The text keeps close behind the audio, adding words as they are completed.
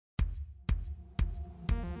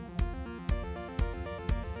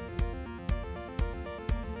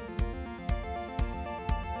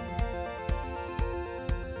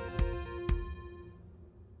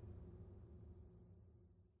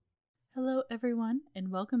everyone,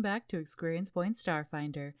 and welcome back to Experience Point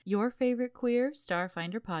Starfinder, your favorite queer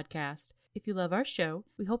Starfinder podcast. If you love our show,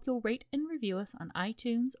 we hope you'll rate and review us on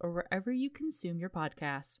iTunes or wherever you consume your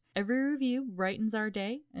podcasts. Every review brightens our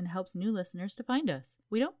day and helps new listeners to find us.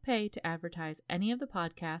 We don't pay to advertise any of the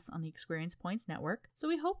podcasts on the Experience Points network, so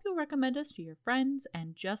we hope you'll recommend us to your friends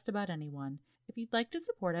and just about anyone. If you'd like to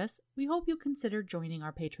support us, we hope you'll consider joining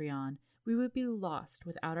our Patreon. We would be lost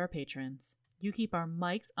without our patrons. You keep our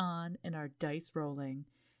mics on and our dice rolling.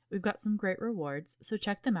 We've got some great rewards, so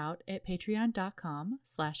check them out at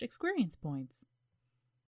patreon.com/experiencepoints.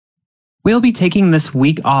 We'll be taking this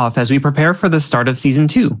week off as we prepare for the start of Season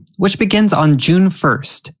 2, which begins on June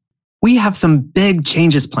 1st. We have some big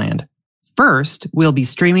changes planned. First, we'll be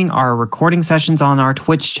streaming our recording sessions on our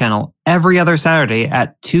Twitch channel every other Saturday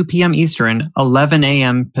at 2 p.m. Eastern, 11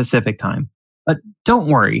 a.m. Pacific time. But don't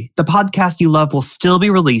worry, the podcast you love will still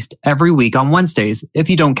be released every week on Wednesdays if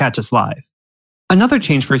you don't catch us live. Another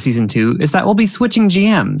change for Season 2 is that we'll be switching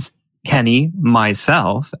GMs. Kenny,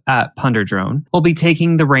 myself, at Punderdrone, will be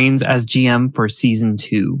taking the reins as GM for Season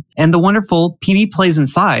 2, and the wonderful PB Plays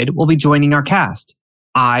Inside will be joining our cast.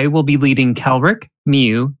 I will be leading Kelric,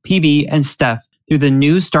 Mew, PB, and Steph through the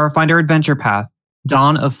new Starfinder adventure path,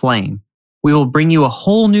 Dawn of Flame. We will bring you a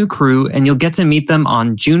whole new crew, and you'll get to meet them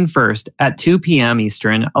on June 1st at 2 p.m.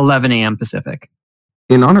 Eastern, 11 a.m. Pacific.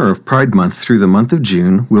 In honor of Pride Month through the month of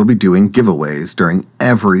June, we'll be doing giveaways during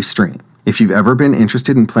every stream. If you've ever been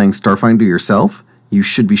interested in playing Starfinder yourself, you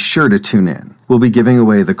should be sure to tune in. We'll be giving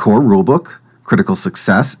away the core rulebook, Critical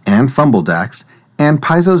Success and Fumble Decks, and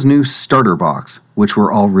Paizo's new starter box, which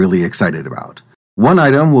we're all really excited about. One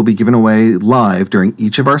item will be given away live during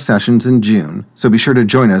each of our sessions in June, so be sure to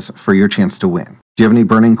join us for your chance to win. Do you have any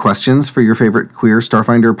burning questions for your favorite queer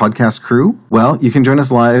Starfinder podcast crew? Well, you can join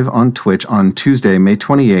us live on Twitch on Tuesday, May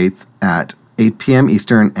 28th at 8 p.m.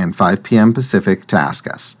 Eastern and 5 p.m. Pacific to ask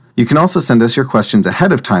us. You can also send us your questions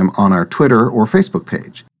ahead of time on our Twitter or Facebook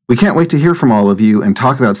page. We can't wait to hear from all of you and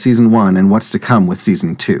talk about Season 1 and what's to come with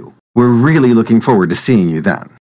Season 2. We're really looking forward to seeing you then.